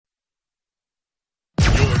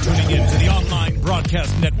tuning in to the online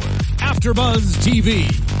broadcast network, AFTERBUZZ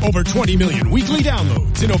TV. Over 20 million weekly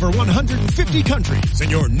downloads in over 150 countries, and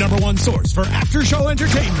your number one source for after-show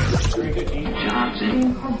entertainment.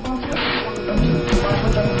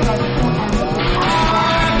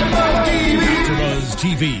 AFTERBUZZ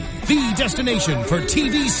TV, the destination for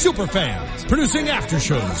TV superfans, producing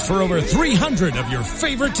aftershows for over 300 of your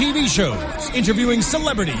favorite TV shows, interviewing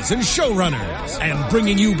celebrities and showrunners, and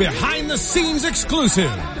bringing you behind-the-scenes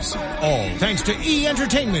exclusives. All thanks to E!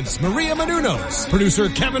 Entertainment's Maria Menounos, producer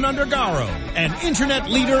Kevin Undergaro, and internet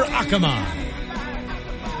leader Akamai.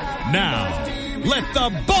 Now, let the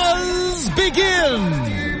buzz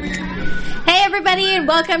begin! Hey everybody, and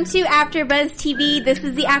welcome to AfterBuzz TV. This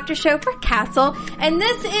is the after show for Castle, and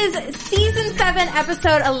this is Season 7,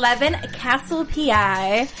 Episode 11, Castle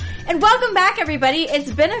PI. And welcome back, everybody.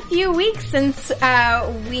 It's been a few weeks since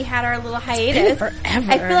we had our little hiatus. It's been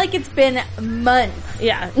forever. I feel like it's been months.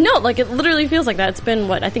 Yeah. No, like it literally feels like that. It's been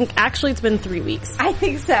what? I think actually it's been 3 weeks. I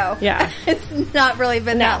think so. Yeah. It's not really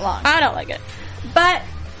been that long. I don't like it. But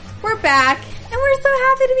we're back. And we're so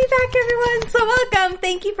happy to be back, everyone. So welcome.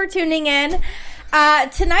 Thank you for tuning in.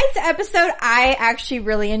 Tonight's episode I actually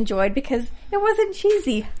really enjoyed because it wasn't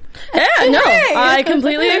cheesy. Yeah, no, I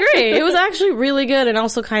completely agree. It was actually really good and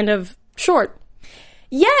also kind of short.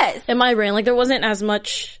 Yes. In my brain, like there wasn't as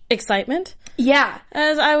much excitement. Yeah.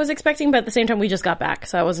 As I was expecting, but at the same time we just got back,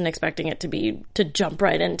 so I wasn't expecting it to jump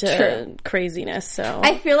right into craziness, so.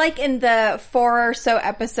 I feel like in the 4 or so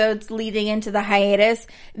episodes leading into the hiatus,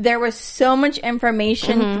 there was so much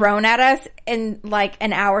information thrown at us in like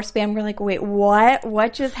an hour span. We're like, wait, what?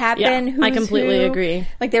 What just happened? Yeah, I completely agree.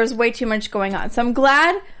 Like there was way too much going on. So I'm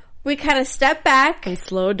glad we kind of stepped back. And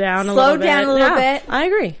slowed down a little bit. I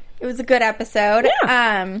agree. It was a good episode.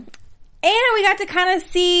 Yeah. And we got to kind of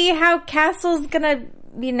see how Castle's gonna,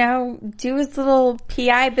 you know, do his little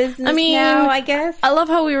PI business now, I guess. I love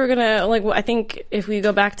how we were gonna, like, I think if we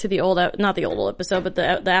go back to the old, not the old episode, but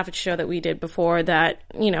the after show that we did before that,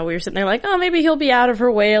 you know, we were sitting there like, oh, maybe he'll be out of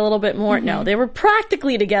her way a little bit more. No, they were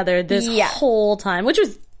practically together this whole time, which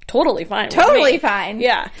was totally fine. Totally fine.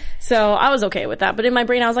 Yeah. So I was okay with that. But in my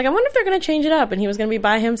brain, I was like, I wonder if they're going to change it up and he was going to be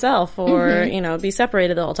by himself or, you know, be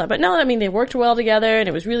separated the whole time. But no, I mean, they worked well together and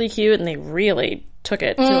it was really cute and they really took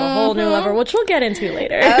it to a whole new level, which we'll get into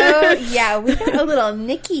later. Oh, yeah. We got a little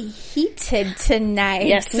Nikki heated tonight.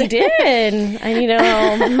 Yes, we did. I need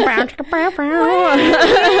a little...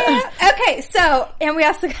 Okay, so, and we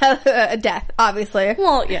also got a death, obviously.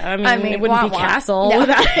 Well, yeah, I mean it wouldn't be Castle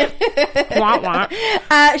without it.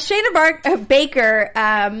 Stana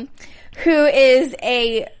Baker, who is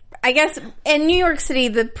I guess in New York City,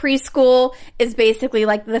 the preschool is basically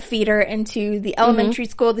like the feeder into the elementary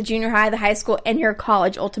school, the junior high, the high school, and your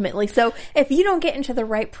college ultimately. So if you don't get into the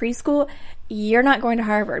right preschool, you're not going to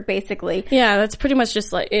Harvard, basically. Yeah, that's pretty much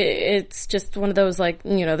just like, it's just one of those like,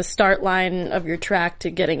 you know, the start line of your track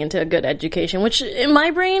to getting into a good education, which in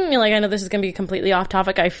my brain, you know, like I know this is going to be completely off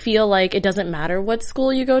topic. I feel like it doesn't matter what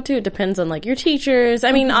school you go to. It depends on like your teachers.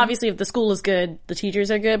 I mean, obviously if the school is good, the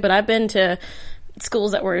teachers are good, but I've been to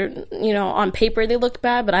schools that were, you know, on paper they looked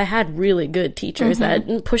bad, but I had really good teachers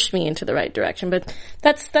that pushed me into the right direction. But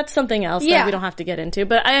that's something else that we don't have to get into.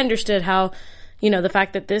 But I understood how, you know, the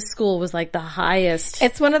fact that this school was like the highest.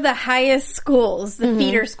 It's one of the highest schools, the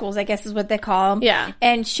feeder schools, I guess is what they call them. Yeah.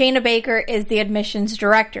 And Stana Baker is the admissions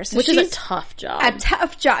director. So which is a tough job. A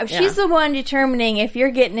tough job. Yeah. She's the one determining if you're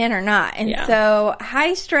getting in or not. And so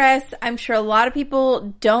high stress. I'm sure a lot of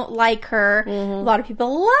people don't like her. A lot of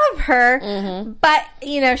people love her. But,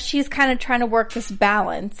 you know, she's kind of trying to work this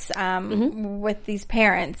balance with these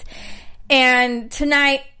parents. And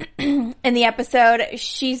tonight in the episode,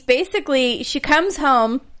 she comes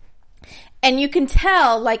home and you can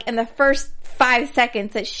tell like in the first 5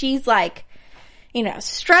 seconds that she's like, you know,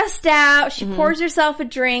 stressed out. She pours herself a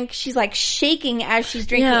drink. She's like shaking as she's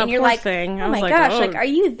drinking. And you're like, oh my gosh, like, are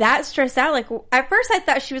you that stressed out? Like at first I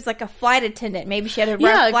thought she was like a flight attendant. Maybe she had a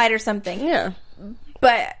rough flight or something. Yeah.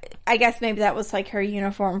 But I guess maybe that was like her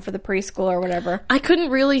uniform for the preschool or whatever. I couldn't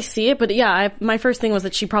really see it, but yeah, my first thing was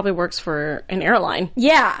that she probably works for an airline.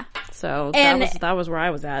 Yeah. So that was where I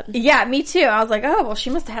was at. Yeah, me too. I was like, oh, well, she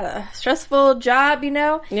must have had a stressful job, you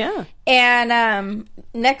know? Yeah. And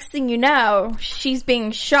next thing you know, she's being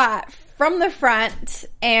shot from the front,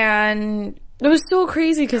 and it was so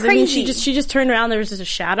crazy because I mean, she just turned around, there was just a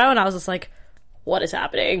shadow, and I was just like, what is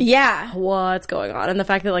happening? Yeah. What's going on? And the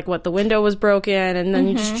fact that, like, the window was broken and then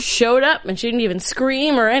you just showed up and she didn't even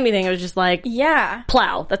scream or anything. It was just like,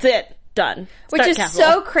 plow. That's it. Done. Which is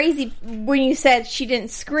so crazy when you said she didn't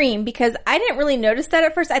scream, because I didn't really notice that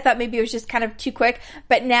at first. I thought maybe it was just kind of too quick.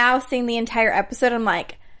 But now seeing the entire episode, I'm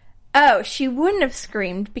like, Oh, she wouldn't have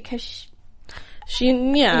screamed because she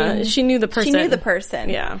knew the person. She knew the person.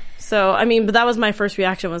 Yeah. So, I mean, but that was my first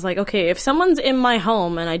reaction, was like, okay, if someone's in my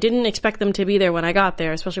home and I didn't expect them to be there when I got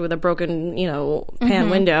there, especially with a broken, pan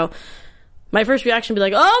window, my first reaction would be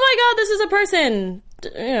like, oh my God, this is a person!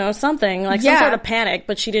 Something. Like some sort of panic,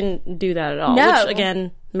 but she didn't do that at all. No. Which,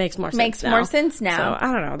 again, makes more sense now. So,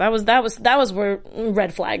 I don't know. That was where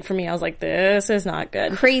red flag for me. I was like, this is not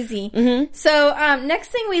good. Crazy. Mm-hmm. So, next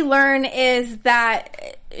thing we learn is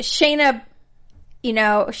that Shayna,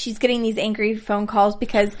 she's getting these angry phone calls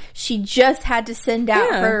because she just had to send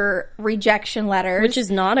out her rejection letters. Which is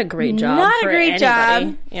not a great job for anybody.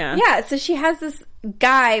 Job. Yeah. Yeah, so she has this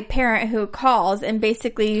parent who calls and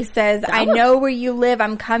basically says, I know where you live.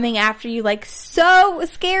 I'm coming after you. Like, so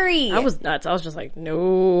scary. I was nuts. I was just like,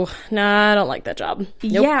 no, I don't like that job. Nope,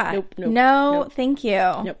 yeah. Nope. Thank you.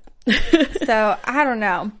 Nope. So, I don't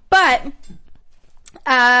know. But,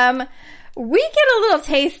 we get a little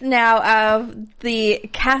taste now of the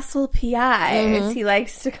Castle PI, as he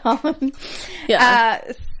likes to call him. Yeah.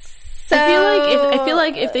 I feel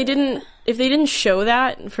like if they didn't show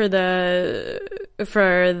that for the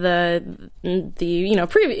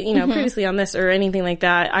previously on this or anything like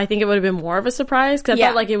that, I think it would have been more of a surprise, because I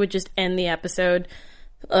felt like it would just end the episode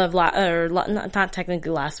of not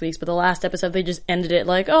technically last week's, but the last episode. They just ended it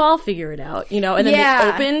like, oh, I'll figure it out, and then they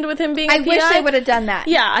opened with him being a PI. I wish they would have done that.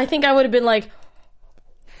 Yeah, I think I would have been like,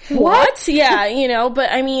 what? Yeah,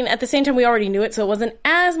 but I mean, at the same time, we already knew it, so it wasn't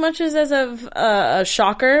as much as of a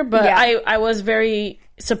shocker, but I was very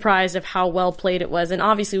surprised of how well played it was, and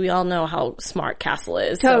obviously we all know how smart Castle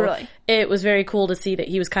is. Totally. So it was very cool to see that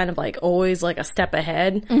he was kind of like always like a step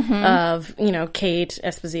ahead of, Kate,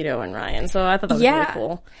 Esposito, and Ryan. So I thought that was really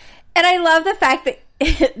cool. And I love the fact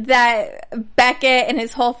that Beckett and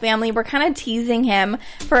his whole family were kind of teasing him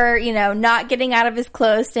for, not getting out of his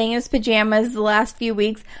clothes, staying in his pajamas the last few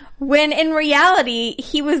weeks, when in reality,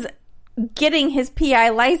 he was getting his PI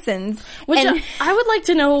license. Which I would like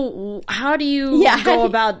to know, how do you go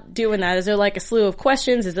about doing that? Is there like a slew of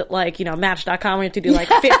questions? Is it like, Match.com where you have to do like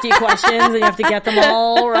 50 questions and you have to get them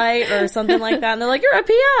all right or something like that? And they're like, you're a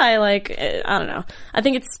PI. Like, I don't know. I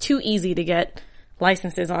think it's too easy to get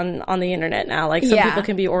licenses on the internet now. Like, some people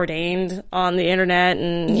can be ordained on the internet,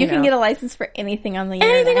 and you can get a license for anything on the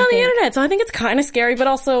internet. Anything on the internet. So I think it's kind of scary, but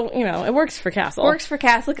also, it works for Castle. Works for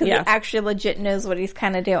Castle because he actually legit knows what he's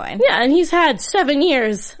kind of doing. Yeah, and he's had 7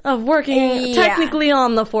 years of working technically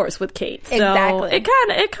on the force with Kate. So exactly.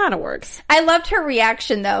 It kind of works. I loved her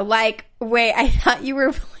reaction though. Like, wait, I thought you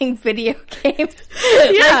were playing video games.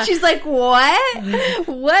 Like, she's like, what?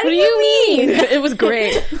 What do you mean? It was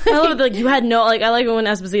great. I love it. Like, you had no, like, I like it when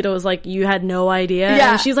Esposito was like, you had no idea.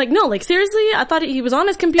 Yeah. And she's like, no, like, seriously? I thought he was on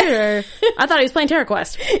his computer. I thought he was playing Terra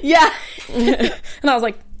Quest. Yeah. And I was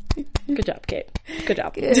like, good job, Kate. Good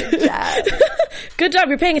job. Good job. Good job.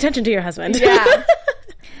 You're paying attention to your husband. Yeah.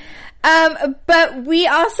 But we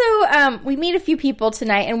also, we meet a few people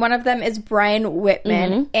tonight, and one of them is Brian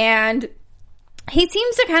Whitman, and he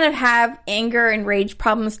seems to kind of have anger and rage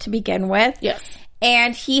problems to begin with. Yes.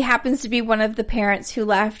 And he happens to be one of the parents who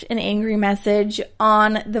left an angry message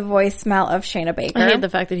on the voicemail of Shayna Baker. I hate the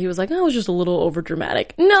fact that he was like, I was just a little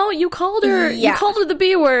overdramatic. No, you called her. Yeah. You called her the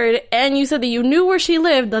B word, and you said that you knew where she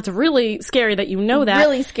lived. That's really scary that you know that.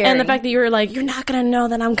 Really scary. And the fact that you were like, you're not going to know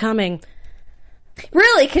that I'm coming.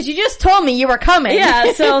 Really? Because you just told me you were coming.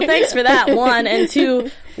 Yeah, so thanks for that, one. And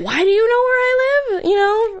two, why do you know where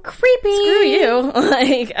I live? Creepy. Screw you.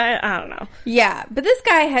 Like, I don't know. Yeah, but this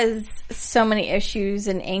guy has so many issues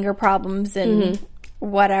and anger problems and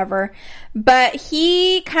whatever. But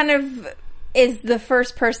he kind of is the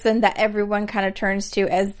first person that everyone kind of turns to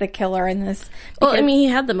as the killer in this. Well, I mean, he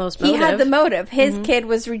had the most motive. He had the motive. His kid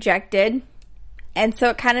was rejected. And so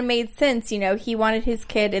it kind of made sense. He wanted his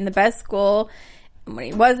kid in the best school. And when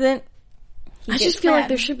he wasn't, I just feel like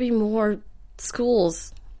there should be more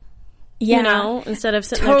schools. Yeah. Instead of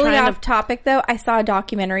sitting totally there trying off topic though. I saw a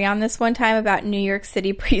documentary on this one time about New York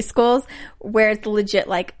City preschools where it's legit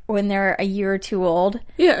like when they're a year or two old.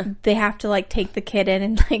 Yeah. They have to like take the kid in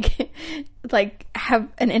and like have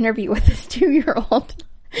an interview with this 2-year-old.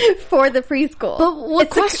 For the preschool. But what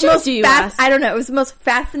questions do you ask? I don't know. It was the most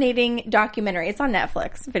fascinating documentary. It's on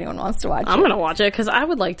Netflix if anyone wants to watch it. I'm going to watch it because I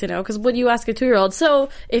would like to know. Because what do you ask a 2-year-old? So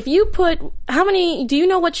if you put, do you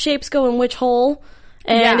know what shapes go in which hole?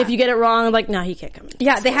 And if you get it wrong, like, no, he can't come in.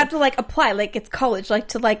 Yeah, they have to like apply, like it's college, like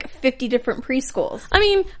to like 50 different preschools. I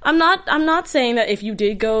mean, I'm not saying that if you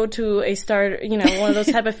did go to a one of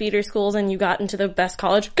those type of feeder schools and you got into the best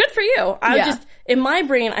college, good for you. In my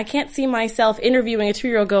brain, I can't see myself interviewing a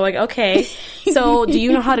 2-year-old going, okay, so do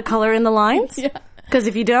you know how to color in the lines? Yeah. Because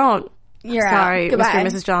if you don't, you're sorry, out. Goodbye. Mr. and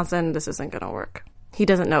Mrs. Johnson, this isn't going to work. He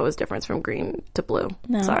doesn't know his difference from green to blue.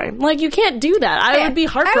 No. Sorry. Like, you can't do that. I would be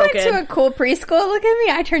heartbroken. I went to a cool preschool. Look at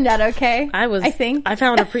me. I turned out okay. I think. I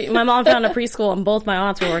found my mom found a preschool and both my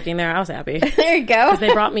aunts were working there. I was happy. There you go. Because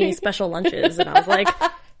they brought me special lunches and I was like,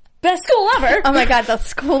 best school ever. Oh my God, the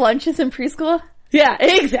school lunches in preschool? Yeah,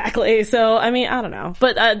 exactly. So, I mean, I don't know.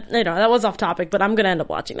 But, that was off topic, but I'm going to end up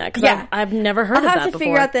watching that because I've never heard of that before. I'll have to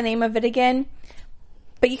figure out the name of it again.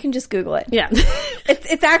 But you can just Google it. Yeah.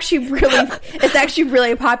 It's actually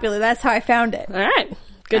really popular. That's how I found it. All right.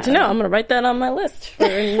 Good to know. I'm going to write that on my list for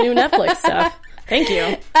new Netflix stuff. Thank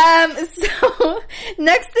you. So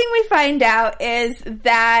next thing we find out is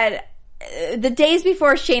that the days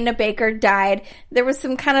before Shayna Baker died, there was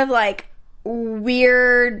some kind of like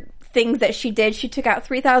weird things that she did. She took out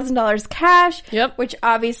 $3,000 cash, which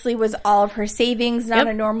obviously was all of her savings, not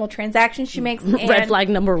a normal transaction she makes. And red flag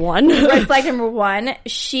number one. Red flag number one.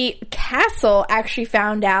 Castle actually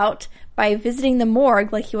found out by visiting the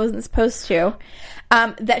morgue like he wasn't supposed to.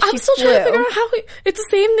 That she I'm still trying to figure out how it's the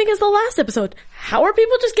same thing as the last episode. How are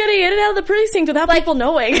people just getting in and out of the precinct without people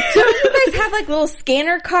knowing? So you guys have like little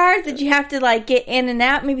scanner cards that you have to like get in and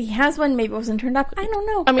out? Maybe he has one, maybe it wasn't turned up. I don't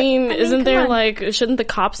know. I mean, isn't there like, shouldn't the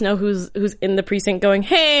cops know who's in the precinct going,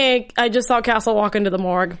 hey, I just saw Castle walk into the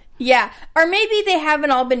morgue? Yeah. Or maybe they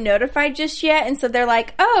haven't all been notified just yet, and so they're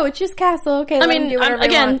like, oh, it's just Castle. Okay, let him do whatever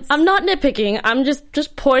he wants. I'm not nitpicking. I'm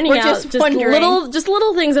just pointing out just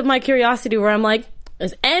little things of my curiosity where I'm like,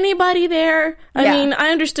 is anybody there? I mean, I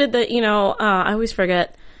understood that, I always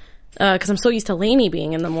forget, because I'm so used to Lainey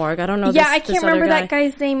being in the morgue. I don't know I can't remember that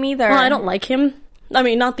guy's name either. Well, I don't like him. I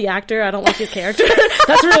mean, not the actor. I don't like his character.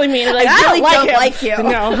 That's really mean. Like, I really don't like you.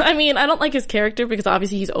 No, I mean, I don't like his character because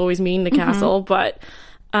obviously he's always mean to Castle, but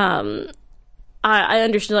I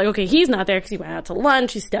understood, like, okay, he's not there because he went out to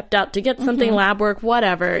lunch, he stepped out to get something, lab work,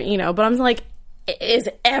 whatever, but I'm like, is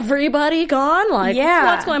everybody gone? Like,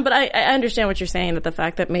 what's going on? But I understand what you're saying, that the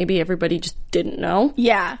fact that maybe everybody just didn't know.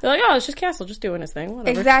 Yeah. They're like, oh, it's just Castle just doing his thing,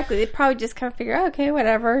 whatever. Exactly. They probably just kind of figure, okay,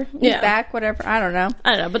 whatever. He's back, whatever. I don't know.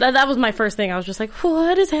 But that was my first thing. I was just like,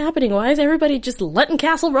 what is happening? Why is everybody just letting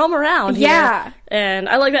Castle roam around here? And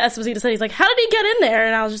I like that Esposito said, he's like, how did he get in there?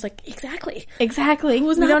 And I was just like, exactly. We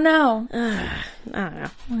don't know. I don't know.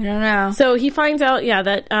 We don't know. So he finds out,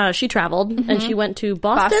 that she traveled and she went to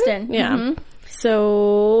Boston. Yeah.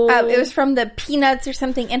 So it was from the peanuts or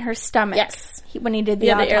something in her stomach. Yes, when he did the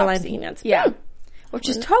autopsy. The airline peanuts. Yeah, which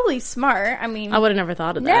is totally smart. I mean, I would have never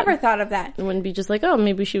thought of that. Never thought of that. It wouldn't be just like, oh,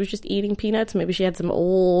 maybe she was just eating peanuts. Maybe she had some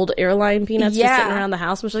old airline peanuts just sitting around the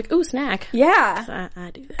house. And she's like, ooh, snack. Yeah, so I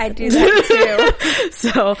do that. I do that too.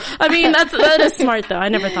 So I mean, that is smart though. I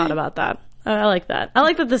never thought about that. I like that. I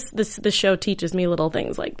like that this show teaches me little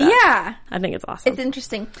things like that. Yeah. I think it's awesome. It's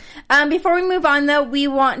interesting. Before we move on, though, we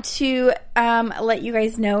want to let you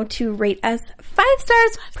guys know to rate us 5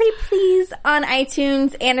 stars, pretty please, on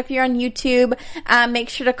iTunes. And if you're on YouTube, make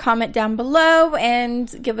sure to comment down below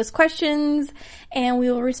and give us questions. And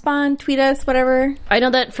we will respond, tweet us, whatever. I know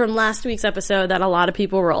that from last week's episode that a lot of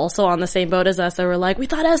people were also on the same boat as us. They were like, we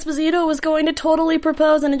thought Esposito was going to totally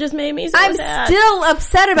propose, and it just made me so sad. I'm still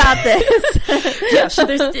upset about this. Yeah, so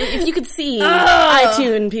if you could see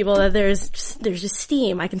iTunes people, that there's just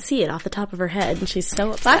steam. I can see it off the top of her head, and she's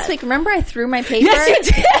so upset. Last week, remember I threw my paper? Yes, you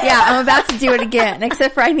did. Yeah, I'm about to do it again,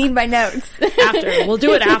 except for I need my notes. After. We'll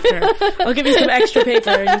do it after. I'll give you some extra paper,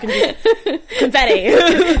 and you can do confetti.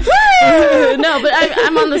 No, but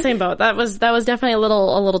I'm on the same boat. That was definitely a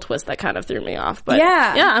little twist that kind of threw me off. But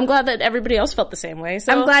yeah, I'm glad that everybody else felt the same way.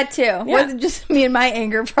 So I'm glad too. It wasn't just me and my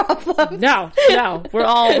anger problem. No, we're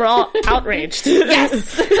all outraged.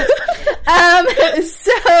 Yes.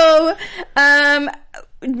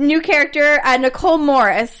 New character, Nicole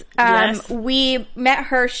Morris. Yes. We met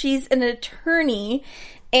her. She's an attorney,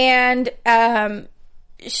 and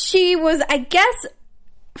she was, I guess,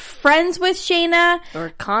 friends with Shayna or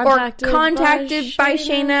contacted by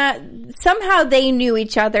Shayna. Somehow they knew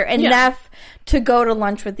each other enough to go to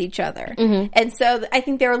lunch with each other. And so I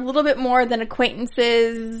think they were a little bit more than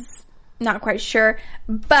acquaintances. Not quite sure.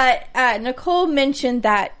 But Nicole mentioned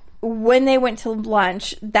that when they went to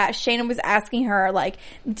lunch, that Shayna was asking her, like,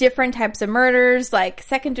 different types of murders, like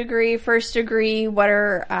second degree, first degree, what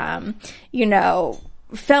are,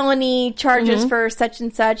 felony charges for such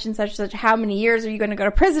and such and such and such. How many years are you going to go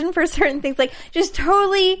to prison for certain things? Like, just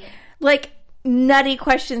totally, like, nutty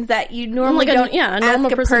questions that you normally don't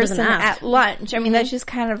ask a person at lunch. I mean, that's just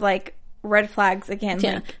kind of like red flags again.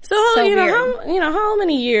 Yeah. Like, so how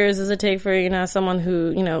many years does it take for, someone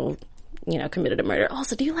who, committed a murder?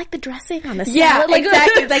 Also, do you like the dressing on the salad? Yeah, like,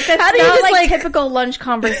 exactly. Like, that's not like typical lunch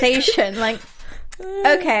conversation. Like,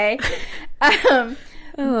 Okay. I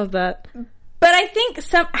love that. But I think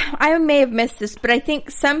I may have missed this, but I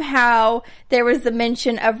think somehow there was the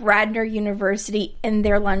mention of Radnor University in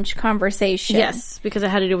their lunch conversation. Yes, because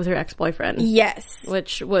it had to do with her ex-boyfriend. Yes.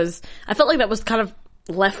 Which was, I felt like that was kind of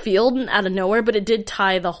left field and out of nowhere, but it did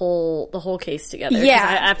tie the whole case together.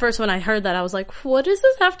 Yeah. At first when I heard that, I was like, what does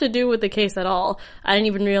this have to do with the case at all? I didn't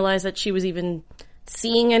even realize that she was even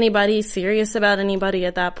seeing anybody, serious about anybody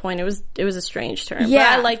at that point. It was a strange turn.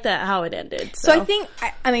 Yeah. But I like that how it ended. So I think,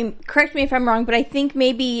 I mean, correct me if I'm wrong, but I think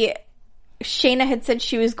maybe Shayna had said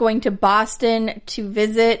she was going to Boston to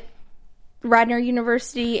visit Radnor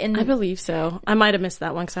University. And I believe so. I might have missed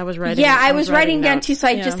that one because I was writing. Yeah, I was writing down notes. too, so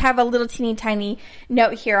I just have a little teeny tiny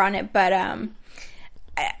note here on it. But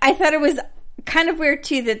I thought it was kind of weird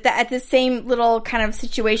too that at the same little kind of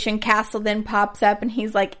situation, Castle then pops up and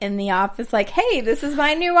he's like in the office like, hey, this is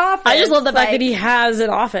my new office. I just love the fact that he has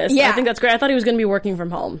an office. Yeah. I think that's great. I thought he was going to be working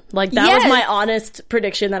from home. Like that was my honest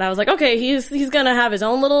prediction, that I was like, okay, he's going to have his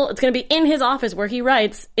own little, it's going to be in his office where he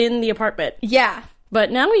writes in the apartment. Yeah. But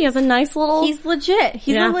now he has a nice little... He's legit.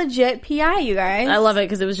 He's a legit PI, you guys. I love it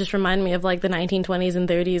because it was just reminding me of like the 1920s and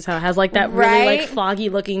 30s, how it has like that really like foggy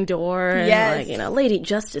looking door. And like, you know, Lady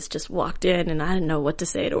Justice just walked in and I didn't know what to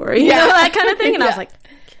say to her. You know, that kind of thing. And I was like,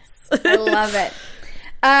 yes. I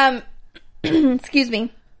love it. Excuse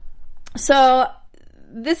me. So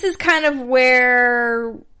this is kind of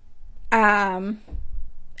where, I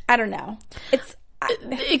don't know.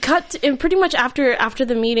 It cut in pretty much after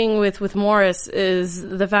the meeting with Morris is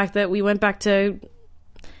the fact that we went back to.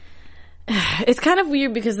 It's kind of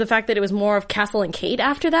weird because the fact that it was more of Castle and Kate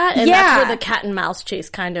after that, and that's where the cat and mouse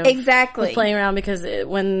chase kind of was playing around, because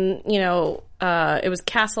when it was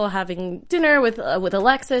Castle having dinner with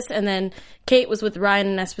Alexis, and then Kate was with Ryan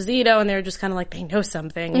and Esposito, and they were just kind of like, they know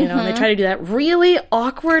something, you know, and they try to do that really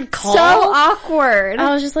awkward call. So awkward.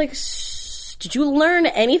 I was just like, did you learn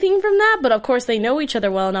anything from that? But of course they know each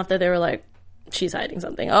other well enough that they were like, she's hiding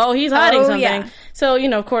something. Oh, he's hiding something. Yeah. So, you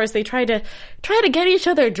know, of course they try to get each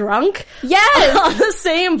other drunk. Yes! On the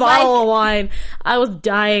same bottle of wine. I was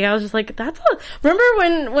dying. I was just like, remember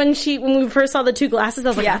when we first saw the two glasses, I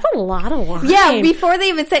was like, that's a lot of wine. Yeah, before they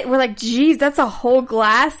even say, we're like, geez, that's a whole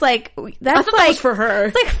glass. Like, that's that was for her.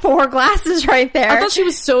 It's like 4 glasses right there. I thought she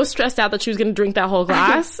was so stressed out that she was going to drink that whole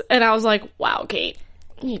glass. And I was like, wow, Kate,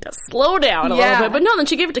 you need to slow down a little bit. But no, then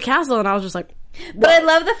she gave it to Castle, and I was just like, whoa. But I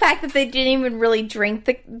love the fact that they didn't even really drink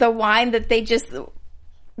the wine, that they just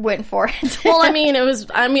went for it. Well, I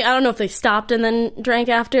don't know if they stopped and then drank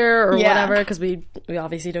after or whatever, because we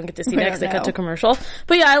obviously don't get to see that because they cut to commercial.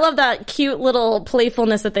 But yeah, I love that cute little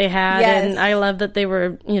playfulness that they had, and I love that they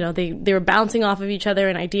were, they were bouncing off of each other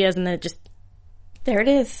and ideas, and then it just... There it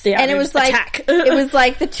is. Yeah, and it was like, it was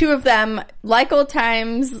like the two of them, like old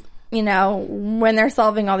times, when they're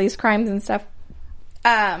solving all these crimes and stuff.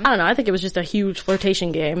 I don't know. I think it was just a huge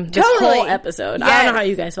flirtation game. This whole episode. Yes. I don't know how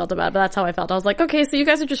you guys felt about it, but that's how I felt. I was like, okay, so you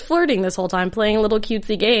guys are just flirting this whole time, playing little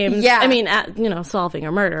cutesy games. Yeah. I mean, solving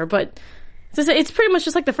a murder, but it's pretty much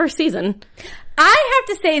just like the first season. I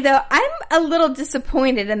have to say, though, I'm a little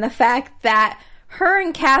disappointed in the fact that her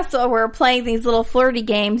and Castle were playing these little flirty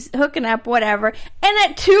games, hooking up, whatever. And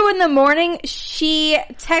at 2 a.m, she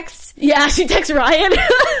texts... Yeah, she texts Ryan.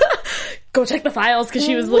 Go check the files, because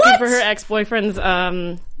she was looking for her ex-boyfriend's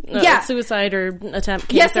suicide or attempt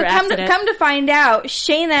case or accident. Come to find out,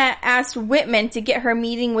 Shayna asked Whitman to get her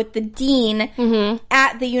meeting with the dean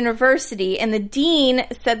at the university, and the dean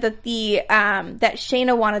said that that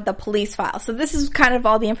Shayna wanted the police file. So this is kind of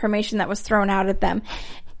all the information that was thrown out at them.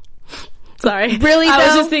 Sorry. Really, I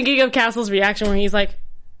was just thinking of Castle's reaction where he's like,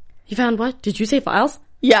 you found what? Did you say files?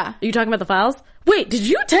 Yeah. Are you talking about the files? Wait, did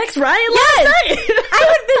you text Ryan last night? I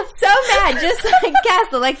would have been so mad, just like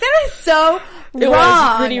Castle. Like, that is so It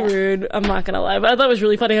was pretty rude. I'm not gonna lie, but I thought it was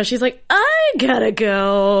really funny how she's like, I gotta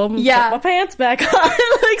go. Yeah. Put my pants back on.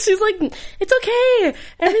 Like, she's like, it's okay.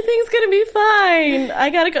 Everything's gonna be fine. I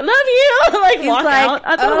gotta go. Love you. Like, walk out.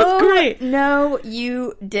 I thought it was great. No,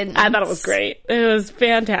 you didn't. I thought it was great. It was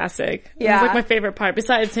fantastic. Yeah. It was like my favorite part,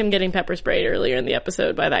 besides him getting pepper sprayed earlier in the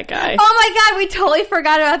episode by that guy. Oh my god, we totally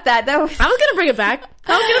forgot about that. I was gonna bring it back.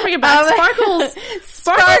 Sparkles is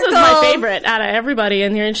my favorite out of everybody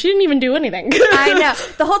in here, and she didn't even do anything. I know.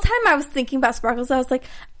 The whole time I was thinking about Sparkles, I was like,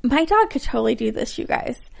 my dog could totally do this, you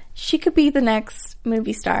guys. She could be the next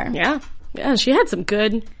movie star. Yeah. Yeah, she got some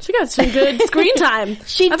good screen time.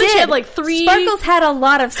 She did. She had like 3... Sparkles had a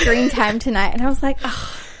lot of screen time tonight, and I was like,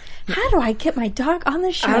 oh, how do I get my dog on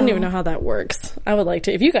the show? I don't even know how that works. I would like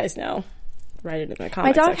to. If you guys know, write it in the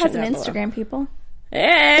comment section. My dog has an Instagram, people.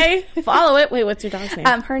 Hey, follow it. Wait, what's your dog's name?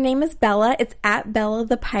 Her name is Bella. It's at Bella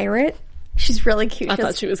the Pirate. She's really cute. I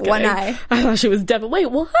thought she was one kidding. eye. I thought she was dead. Wait,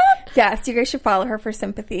 what? Yeah, so you guys should follow her for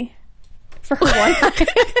sympathy. For her one eye.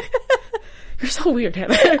 You're so weird,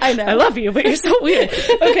 Hannah. I know. I love you, but you're so weird.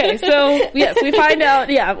 Okay, so, yes, we find out,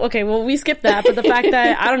 okay, well, we skipped that, but the fact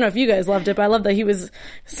that, I don't know if you guys loved it, but I love that he was,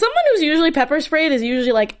 someone who's usually pepper sprayed is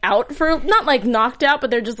usually, like, out for, not, like, knocked out,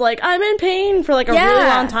 but they're just like, I'm in pain for, like, a really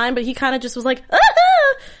long time, but he kind of just was like,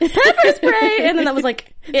 pepper spray, and then that was,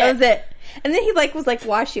 like, it. That was it. And then he, like, was like,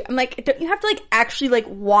 wash you. I'm like, don't you have to, like, actually, like,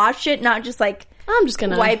 wash it, not just, like, I'm just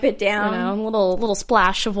gonna wipe it down. You know, a little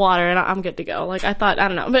splash of water, and I'm good to go. Like, I thought, I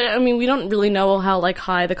don't know. But, I mean, we don't really know how, like,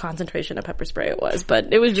 high the concentration of pepper spray it was.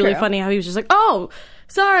 But it was really funny how he was just like, oh,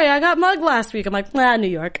 sorry, I got mugged last week. I'm like, New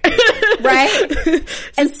York. Right?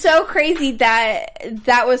 And so crazy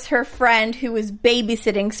that was her friend who was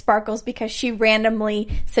babysitting Sparkles because she randomly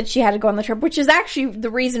said she had to go on the trip, which is actually the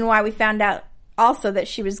reason why we found out also that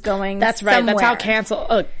she was going That's right. somewhere. That's how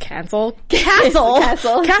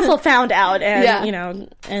Castle found out and, you know,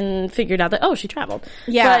 and figured out that, oh, she traveled.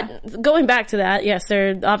 Yeah. But going back to that, yes,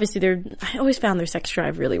 I always found their sex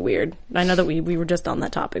drive really weird. I know that we were just on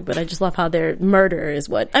that topic, but I just love how their murder is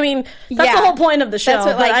what, I mean, that's the whole point of the show. That's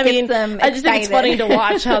what, like, gets them I just think it's funny to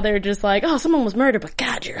watch how they're just like, oh, someone was murdered, but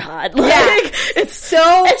God, you're hot. Like, it's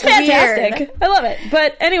fantastic. Weird. I love it.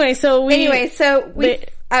 But anyway,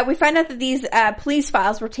 we find out that these police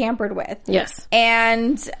files were tampered with. Yes.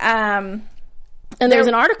 And there was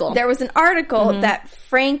an article. There was an article that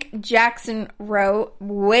Frank Jackson wrote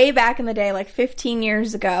way back in the day, like 15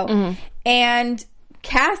 years ago. And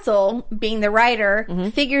Castle, being the writer,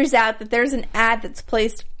 figures out that there's an ad that's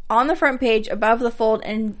placed on the front page above the fold,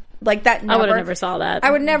 and like that number. I would have never saw that.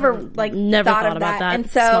 I would never thought of about that. And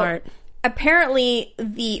so Smart. Apparently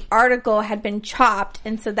the article had been chopped,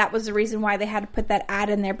 and so that was the reason why they had to put that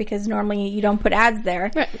ad in there, because normally you don't put ads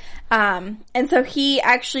there. Right. And so he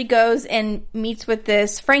actually goes and meets with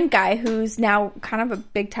this Frank guy who's now kind of a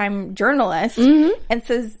big time journalist, and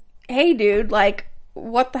says, hey dude, like,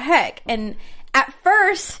 what the heck? And at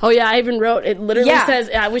first... Oh yeah, I even wrote, it literally says,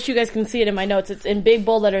 I wish you guys can see it in my notes, it's in big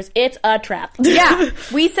bold letters, it's a trap. Yeah.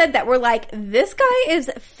 We said that, we're like, this guy is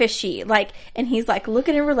fishy. Like, and he's like,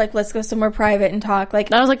 looking at her like, let's go somewhere private and talk. Like,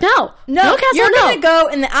 and I was like, no, Castle, you're gonna go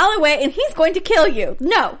in the alleyway and he's going to kill you.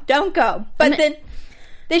 No, don't go. But then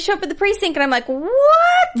they show up at the precinct and I'm like,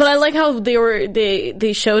 what? But I like how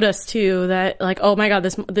they showed us too that, like, oh my god,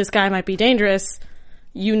 this guy might be dangerous.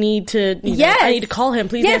 You need to, I need to call him.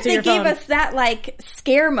 Please answer your phone. Yes, they gave us that, like,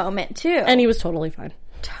 scare moment, too. And he was totally fine.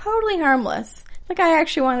 Totally harmless. The guy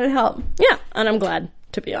actually wanted to help. Yeah, and I'm glad,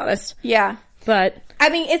 to be honest. Yeah. But... I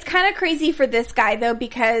mean, it's kind of crazy for this guy, though,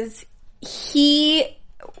 because he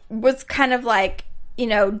was kind of like,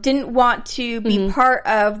 didn't want to be part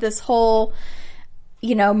of this whole...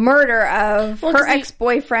 murder of her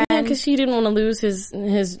ex-boyfriend. Because he didn't want to lose his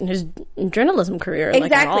journalism career.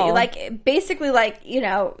 Exactly. Basically,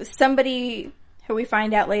 somebody who we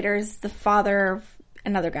find out later is the father of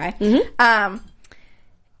another guy.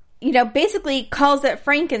 Basically calls at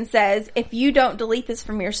Frank and says, if you don't delete this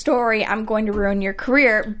from your story, I'm going to ruin your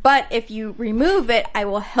career. But if you remove it, I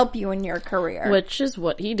will help you in your career. Which is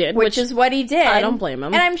what he did. Which is what he did. I don't blame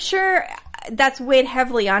him. And I'm sure... that's weighed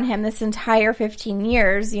heavily on him this entire 15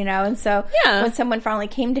 years, and so when someone finally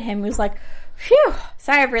came to him, he was like, phew,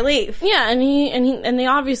 sigh of relief. Yeah, and they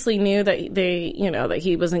obviously knew that that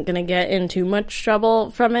he wasn't going to get in too much trouble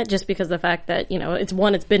from it, just because of the fact that,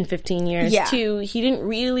 it's been 15 years. Yeah. Two, he didn't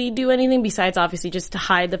really do anything besides obviously just to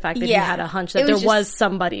hide the fact that he had a hunch that there was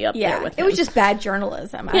somebody up there with him. It was just bad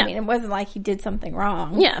journalism. I mean, it wasn't like he did something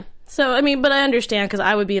wrong. Yeah. So, I mean, but I understand, because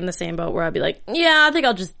I would be in the same boat where I'd be like, yeah, I think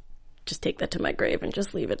I'll just take that to my grave and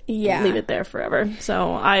just leave it there forever.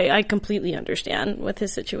 So I completely understand with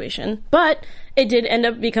his situation. But it did end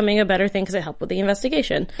up becoming a better thing because it helped with the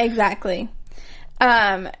investigation. Exactly.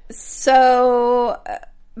 So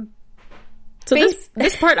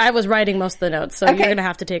this part I was writing most of the notes, so you're going to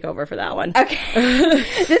have to take over for that one. Okay.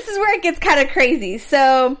 This is where it gets kind of crazy.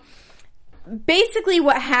 So basically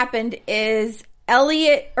what happened is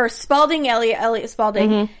Elliot Spalding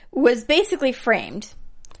was basically framed.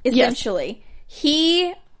 Essentially,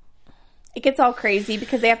 it gets all crazy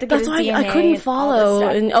because they have to get his DNA. I couldn't follow.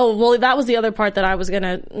 And that was the other part that I was going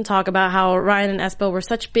to talk about, how Ryan and Espo were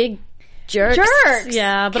such big jerks.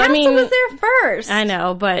 Yeah, but Castle was there first. I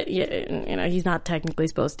know, but he's not technically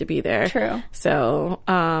supposed to be there. True. So,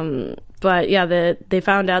 but yeah, they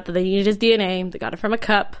found out that they needed his DNA. They got it from a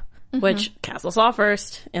cup, which Castle saw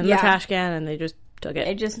first in the trash can, and they just took it.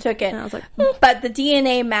 They just took it. And I was like, But the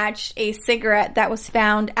DNA matched a cigarette that was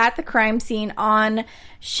found at the crime scene on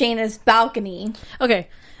Shayna's balcony. Okay.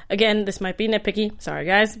 again, this might be nitpicky. Sorry,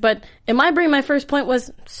 guys. But in my brain, my first point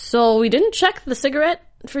was, so we didn't check the cigarette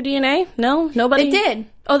for DNA? No? Nobody? They did.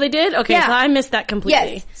 Oh, they did? Okay, yeah. So I missed that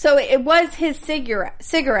completely. Yes. So it was his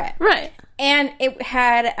cigarette. Right. And it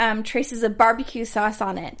had traces of barbecue sauce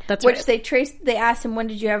on it. That's which right. They asked him, when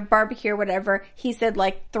did you have barbecue or whatever? He said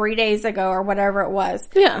like 3 days ago or whatever it was.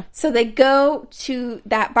 Yeah. So they go to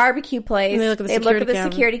that barbecue place. And they look at the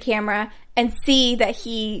security camera and see that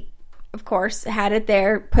he, of course, had it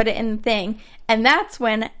there, put it in the thing. And that's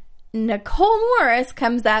when Nicole Morris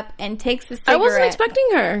comes up and takes the cigarette. I wasn't expecting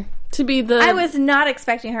her to be the... I was not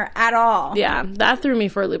expecting her at all. Yeah, that threw me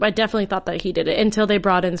for a loop. I definitely thought that he did it until they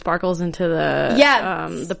brought in Sparkles into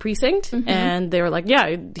the precinct, and they were like,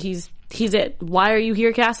 yeah, he's it. Why are you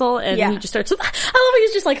here, Castle? And he just starts... I love how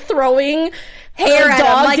he's just like throwing hair at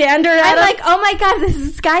dog him. Like, dander at I'm him. like, oh my god, is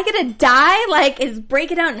this guy gonna die? Like, is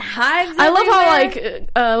breaking out in hives I love how, everywhere?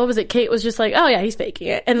 like, what was it? Kate was just like, oh yeah, he's faking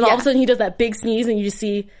it. And then all of a sudden he does that big sneeze and you just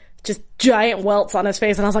see just giant welts on his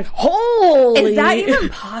face, and I was like, holy... Is that even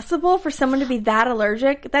possible for someone to be that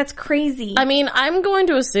allergic? That's crazy. I mean, I'm going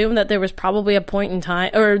to assume that there was probably a point in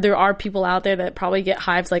time, or there are people out there that probably get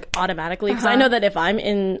hives, like, automatically, because I know that if I'm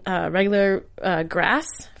in regular grass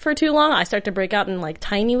for too long, I start to break out in, like,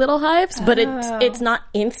 tiny little hives, but it's not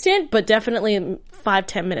instant, but definitely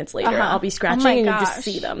 5-10 minutes later, I'll be scratching and you just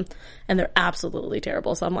see them, and they're absolutely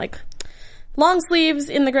terrible, so I'm like... long sleeves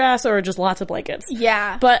in the grass or just lots of blankets.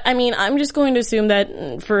 Yeah. But, I mean, I'm just going to assume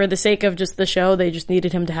that for the sake of just the show, they just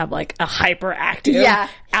needed him to have, like, a hyperactive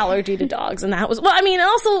allergy to dogs. And that was... Well, I mean,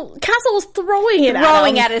 also, Castle was throwing it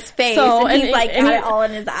at his face. So, and he's, like, got it all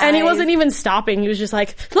in his eyes. And he wasn't even stopping. He was just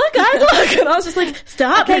like, look, guys, look! And I was just like,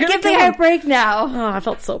 stop. Okay, give the guy a break now. Oh, I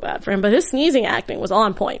felt so bad for him. But his sneezing acting was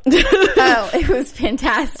on point. Oh, it was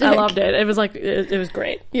fantastic. I loved it. It was, like, it was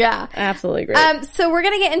great. Yeah. Absolutely great. So we're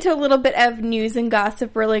going to get into a little bit of news and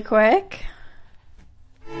gossip really quick.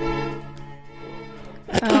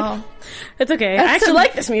 Oh. It's okay. I actually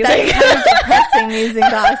like this music. That's kind of depressing news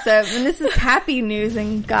and gossip. And this is happy news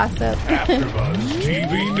and gossip. AfterBuzz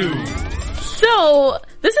TV News. So,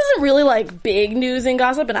 this isn't really like big news and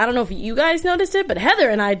gossip, and I don't know if you guys noticed it, but Heather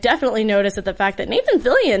and I definitely noticed at the fact that Nathan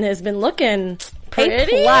Fillion has been looking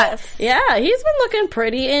pretty. A+. Yeah, he's been looking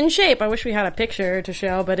pretty in shape. I wish we had a picture to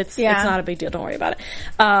show, but it's not a big deal. Don't worry about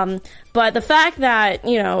it. But the fact that,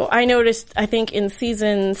 you know, I noticed, I think in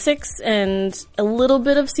season 6 and a little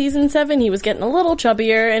bit of season 7, he was getting a little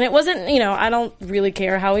chubbier, and it wasn't, you know, I don't really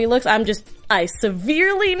care how he looks. I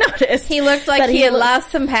severely noticed he looked like he had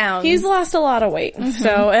lost some pounds. He's lost a lot of weight. Mm-hmm.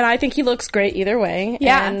 So, and I think he looks great either way.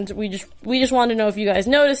 Yeah. And we just wanted to know if you guys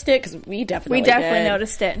noticed it, because we definitely did.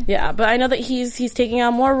 Noticed it. Yeah, but I know that he's taking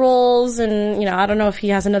on more roles, and, you know, I don't know if he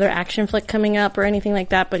has another action flick coming up or anything like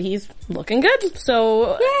that, but he's looking good.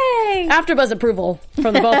 So, yay! AfterBuzz approval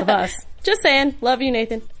from the both of us. Just saying. Love you,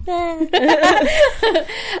 Nathan. Let's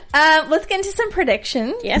get into some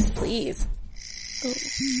predictions. Yes, please.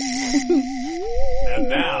 And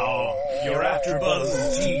now, your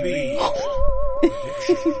AfterBuzz TV.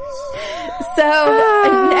 So,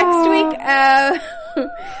 next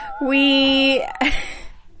week, we...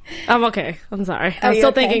 I'm okay. I'm sorry. I'm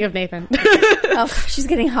still thinking of Nathan. Oh, she's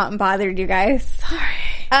getting hot and bothered, you guys.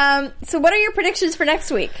 Sorry. So what are your predictions for next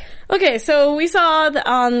week? Okay, so we saw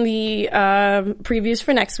on the previews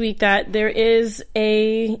for next week that there is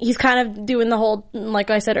he's kind of doing the whole, like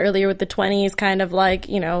I said earlier with the 20s, kind of like,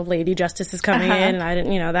 you know, Lady Justice is coming in, and I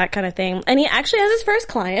didn't, you know, that kind of thing. And he actually has his first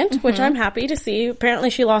client, which I'm happy to see. Apparently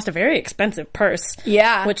she lost a very expensive purse.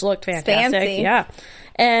 Yeah. Which looked fantastic. Fancy. Yeah.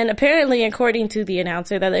 And apparently, according to the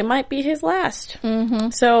announcer, that it might be his last.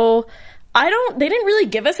 Mm-hmm. So... they didn't really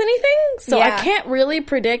give us anything, so I can't really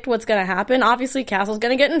predict what's gonna happen. Obviously, Castle's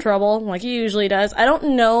gonna get in trouble, like he usually does. I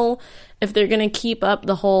don't know if they're gonna keep up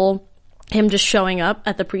the whole, him just showing up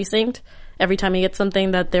at the precinct every time he gets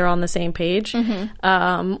something that they're on the same page,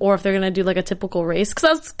 or if they're gonna do like a typical race,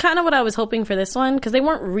 because that's kind of what I was hoping for this one, because they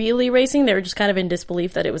weren't really racing, they were just kind of in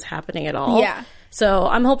disbelief that it was happening at all. Yeah. So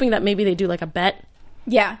I'm hoping that maybe they do like a bet.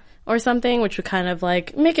 Yeah. Or something, which would kind of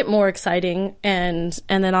like make it more exciting, and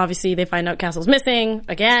then obviously they find out Castle's missing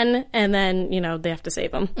again, and then, you know, they have to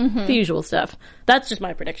save him. Mm-hmm. The usual stuff. That's just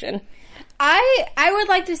my prediction. I would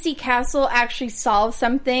like to see Castle actually solve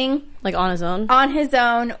something. Like on his own? On his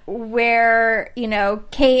own, where, you know,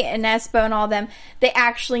 Kate and Espo and all them, they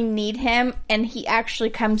actually need him, and he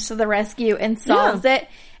actually comes to the rescue and solves it.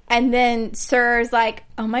 And then Sir is like,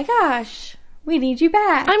 oh my gosh, we need you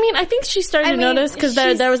back. I mean, I think she started to notice because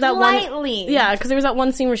there was that slightly. one. Yeah, because there was that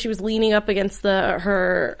one scene where she was leaning up against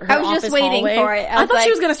her I was office just waiting hallway. for it. I thought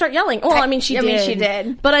she was going to start yelling. Well, I mean, she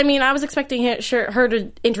did. But I mean, I was expecting her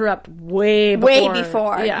to interrupt way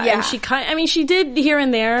before. Yeah. And she did here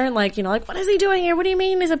and there, like, you know, like, what is he doing here? What do you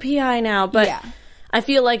mean he's a PI now? But I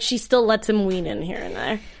feel like she still lets him wean in here and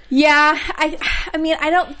there. Yeah, I mean, I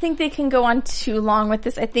don't think they can go on too long with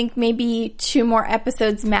this. I think maybe 2 more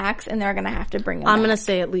episodes max, and they're going to have to bring them back. I'm going to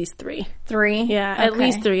say at least 3. 3? Yeah, at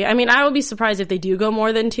least 3. I mean, I would be surprised if they do go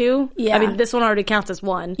more than 2. Yeah. I mean, this one already counts as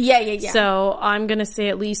 1. Yeah. So I'm going to say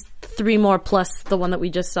at least 3 more plus the one that we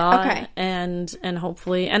just saw. Okay. And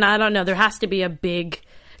hopefully, and I don't know, there has to be a big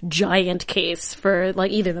giant case for like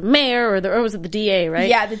either the mayor or was it the DA, right?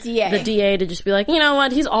 Yeah, the DA. The DA to just be like, you know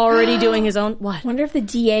what, he's already doing his own. What? Wonder if the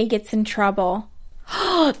DA gets in trouble.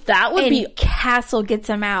 That would be. Castle gets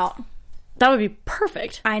him out. That would be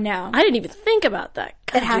perfect. I know. I didn't even think about that.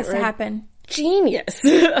 God, it has to happen. Genius.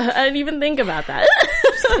 I didn't even think about that.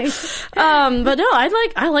 But no,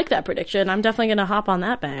 I like that prediction. I'm definitely gonna hop on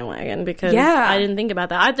that bandwagon because I didn't think about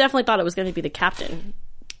that. I definitely thought it was gonna be the captain.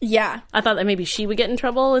 Yeah. I thought that maybe she would get in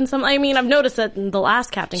trouble in some. I mean, I've noticed that in the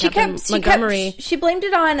last Captain Montgomery. She blamed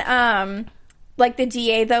it on, like the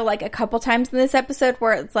DA though, like a couple times in this episode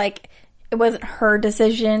where it's like it wasn't her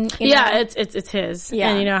decision. You know? It's his. Yeah.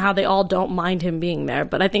 And you know how they all don't mind him being there,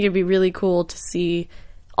 but I think it'd be really cool to see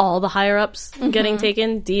all the higher ups getting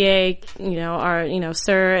taken. DA, you know,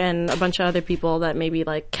 Sir and a bunch of other people that maybe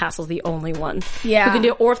like Castle's the only one who can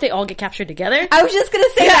do it, or if they all get captured together. I was just gonna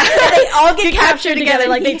say that they all get captured together.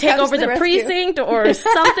 Like they take over the precinct or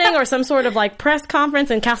something, or some sort of like press conference,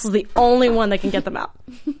 and Castle's the only one that can get them out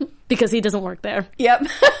because he doesn't work there. Yep.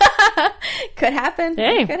 Could happen.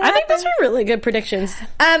 Hey, Could happen. I think those are really good predictions.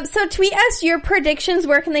 So tweet us your predictions.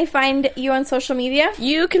 Where can they find you on social media?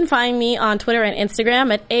 You can find me on Twitter and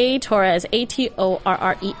Instagram at ATorres,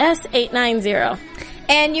 ATORRES 890.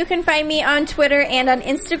 And you can find me on Twitter and on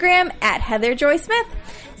Instagram at Heather Joy Smith.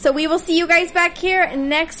 So we will see you guys back here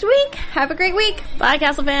next week. Have a great week. Bye,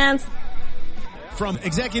 Castle fans. From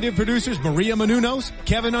executive producers Maria Menounos,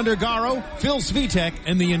 Kevin Undergaro, Phil Svitek,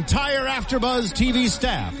 and the entire AfterBuzz TV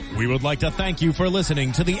staff, we would like to thank you for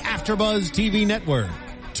listening to the AfterBuzz TV network.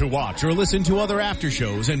 To watch or listen to other after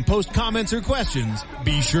shows and post comments or questions,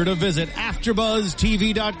 be sure to visit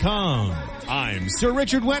AfterBuzzTV.com. I'm Sir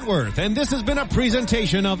Richard Wentworth, and this has been a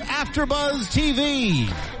presentation of AfterBuzz TV.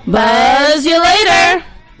 Buzz you later!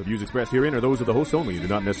 The views expressed herein are those of the hosts only and do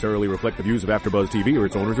not necessarily reflect the views of AfterBuzz TV or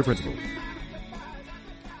its owners or principals.